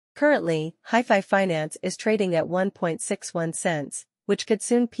Currently, Hifi Finance is trading at 1.61 cents, which could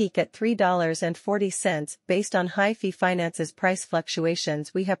soon peak at $3.40 based on Hifi Finance's price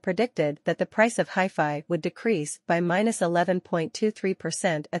fluctuations. We have predicted that the price of Hifi would decrease by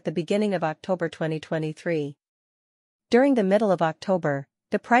 -11.23% at the beginning of October 2023. During the middle of October,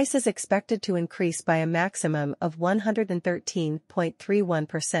 the price is expected to increase by a maximum of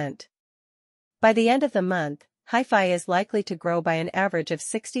 113.31%. By the end of the month, Hifi is likely to grow by an average of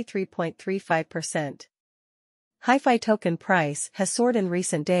 63.35%. Hifi token price has soared in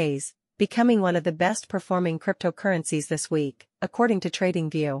recent days, becoming one of the best-performing cryptocurrencies this week, according to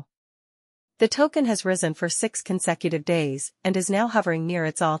TradingView. The token has risen for 6 consecutive days and is now hovering near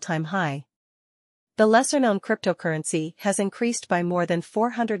its all-time high. The lesser-known cryptocurrency has increased by more than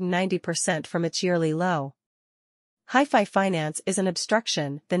 490% from its yearly low. Hifi Finance is an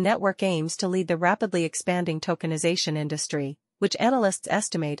obstruction. The network aims to lead the rapidly expanding tokenization industry, which analysts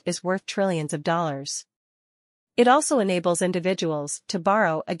estimate is worth trillions of dollars. It also enables individuals to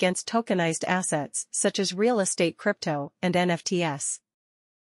borrow against tokenized assets such as real estate, crypto, and NFTs.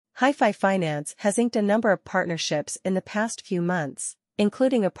 Hifi Finance has inked a number of partnerships in the past few months,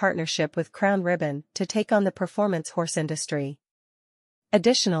 including a partnership with Crown Ribbon to take on the performance horse industry.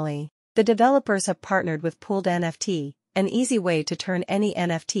 Additionally, the developers have partnered with Pooled NFT, an easy way to turn any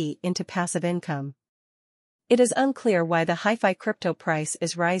NFT into passive income. It is unclear why the Hifi crypto price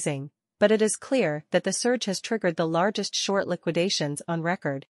is rising, but it is clear that the surge has triggered the largest short liquidations on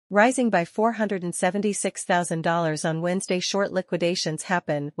record, rising by $476,000 on Wednesday. Short liquidations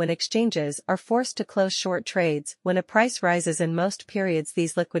happen when exchanges are forced to close short trades. When a price rises in most periods,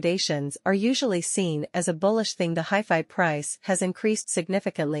 these liquidations are usually seen as a bullish thing. The Hifi price has increased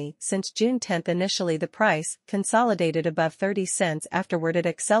significantly since June 10. Initially, the price consolidated above 30 cents. Afterward, it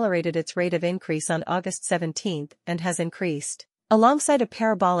accelerated its rate of increase on August 17 and has increased alongside a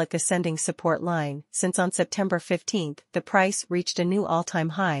parabolic ascending support line since on September 15 the price reached a new all-time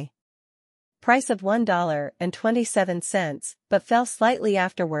high price of $1.27, but fell slightly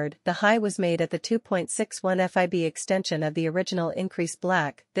afterward. The high was made at the 2.61 FIB extension of the original increase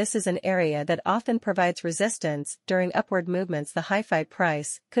black. This is an area that often provides resistance during upward movements. The Hifi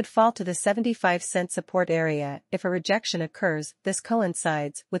price could fall to the 75-cent support area if a rejection occurs. This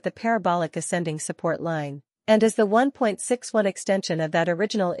coincides with the parabolic ascending support line, and as the 1.61 extension of that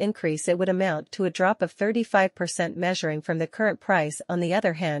original increase, it would amount to a drop of 35% measuring from the current price. On the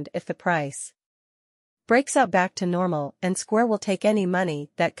other hand, if the price breaks out back to normal, and Square will take any money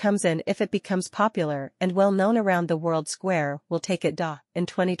that comes in if it becomes popular and well known around the world. Square will take it. In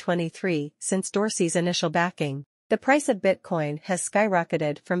 2023, since Dorsey's initial backing, the price of Bitcoin has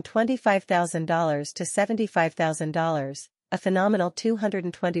skyrocketed from $25,000 to $75,000, a phenomenal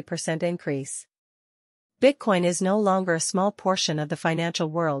 220% increase. Bitcoin is no longer a small portion of the financial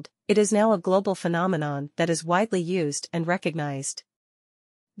world, it is now a global phenomenon that is widely used and recognized.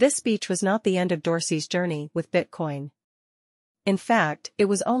 This speech was not the end of Dorsey's journey with Bitcoin. In fact, it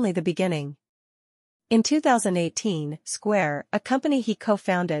was only the beginning. In 2018, Square, a company he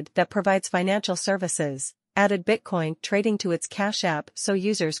co-founded that provides financial services, added Bitcoin trading to its Cash App so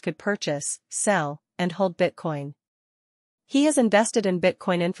users could purchase, sell, and hold Bitcoin. He has invested in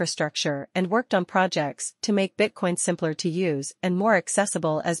Bitcoin infrastructure and worked on projects to make Bitcoin simpler to use and more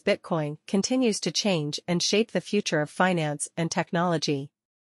accessible as Bitcoin continues to change and shape the future of finance and technology.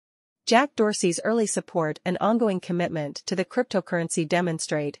 Jack Dorsey's early support and ongoing commitment to the cryptocurrency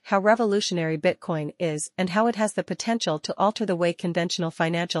demonstrate how revolutionary Bitcoin is and how it has the potential to alter the way conventional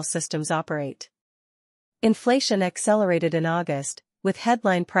financial systems operate. Inflation accelerated in August, with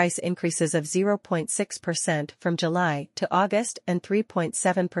headline price increases of 0.6% from July to August and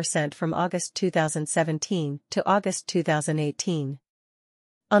 3.7% from August 2017 to August 2018.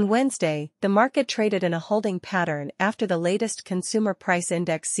 On Wednesday, the market traded in a holding pattern after the latest Consumer Price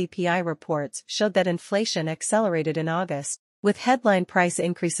Index (CPI) reports showed that inflation accelerated in August, with headline price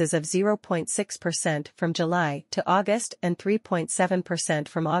increases of 0.6% from July to August and 3.7%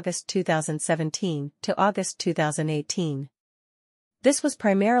 from August 2017 to August 2018. This was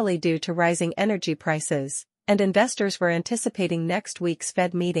primarily due to rising energy prices, and investors were anticipating next week's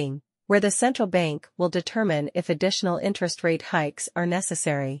Fed meeting, where the central bank will determine if additional interest rate hikes are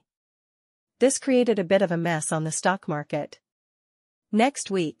necessary. This created a bit of a mess on the stock market.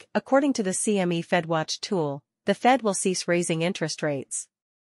 Next week, according to the CME FedWatch tool, the Fed will cease raising interest rates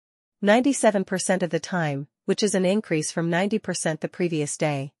 97% of the time, which is an increase from 90% the previous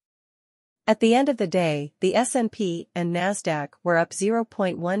day. At the end of the day, the S&P and Nasdaq were up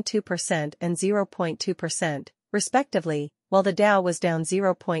 0.12% and 0.2%, respectively, while the Dow was down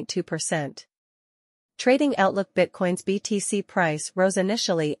 0.2%. Trading outlook: Bitcoin's BTC price rose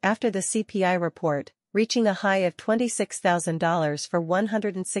initially after the CPI report, reaching a high of $26,000 for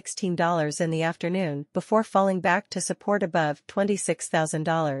 $116 in the afternoon before falling back to support above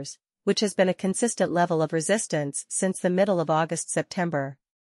 $26,000, which has been a consistent level of resistance since the middle of August-September.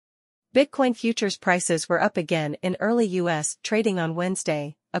 Bitcoin futures prices were up again in early U.S. trading on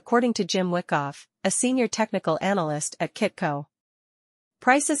Wednesday, according to Jim Wyckoff, a senior technical analyst at Kitco.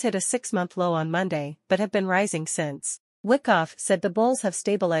 Prices hit a 6-month low on Monday but have been rising since. Wyckoff said the bulls have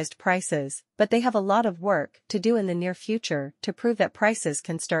stabilized prices, but they have a lot of work to do in the near future to prove that prices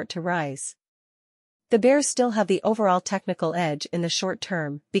can start to rise. The bears still have the overall technical edge in the short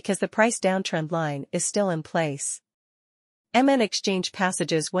term because the price downtrend line is still in place. MN Exchange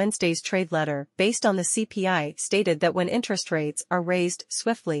Passage's Wednesday's trade letter, based on the CPI, stated that when interest rates are raised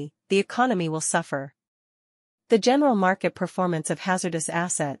swiftly, the economy will suffer. The general market performance of hazardous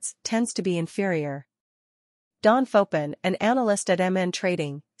assets tends to be inferior. Don Fopen, an analyst at MN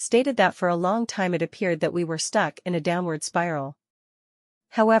Trading, stated that for a long time it appeared that we were stuck in a downward spiral.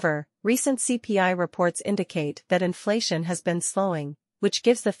 However, recent CPI reports indicate that inflation has been slowing, which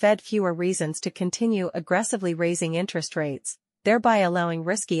gives the Fed fewer reasons to continue aggressively raising interest rates, thereby allowing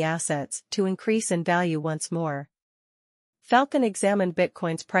risky assets to increase in value once more. Falcon examined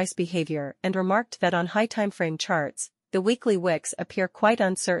Bitcoin's price behavior and remarked that on high timeframe charts, the weekly wicks appear quite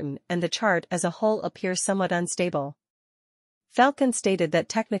uncertain and the chart as a whole appears somewhat unstable. Falcon stated that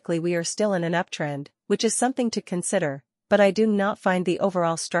technically we are still in an uptrend, which is something to consider, but I do not find the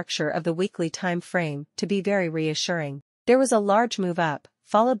overall structure of the weekly time frame to be very reassuring. There was a large move up,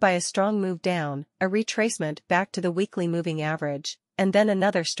 followed by a strong move down, a retracement back to the weekly moving average, and then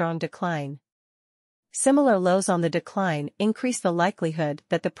another strong decline. Similar lows on the decline increase the likelihood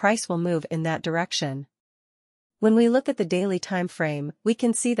that the price will move in that direction. When we look at the daily time frame, we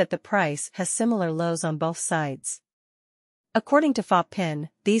can see that the price has similar lows on both sides. According to FOPPIN,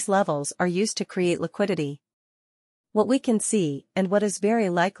 these levels are used to create liquidity. What we can see, and what is very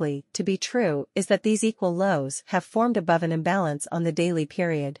likely to be true, is that these equal lows have formed above an imbalance on the daily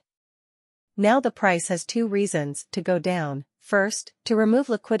period. Now the price has two reasons to go down: first, to remove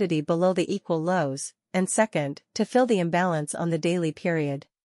liquidity below the equal lows, and second, to fill the imbalance on the daily period.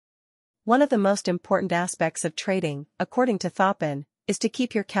 One of the most important aspects of trading, according to Foppin, is to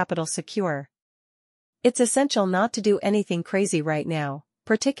keep your capital secure. It's essential not to do anything crazy right now,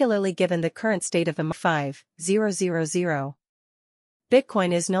 particularly given the current state of the market. 5000.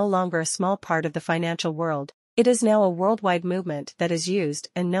 Bitcoin is no longer a small part of the financial world, it is now a worldwide movement that is used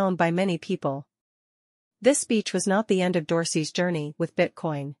and known by many people. This speech was not the end of Dorsey's journey with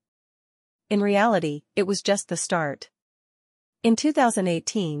Bitcoin. In reality, it was just the start. In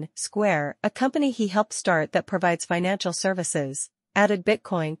 2018, Square, a company he helped start that provides financial services, added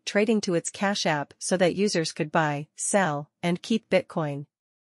Bitcoin trading to its Cash App so that users could buy, sell, and keep Bitcoin.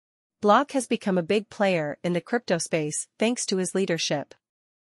 Block has become a big player in the crypto space thanks to his leadership.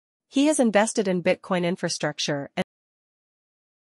 He has invested in Bitcoin infrastructure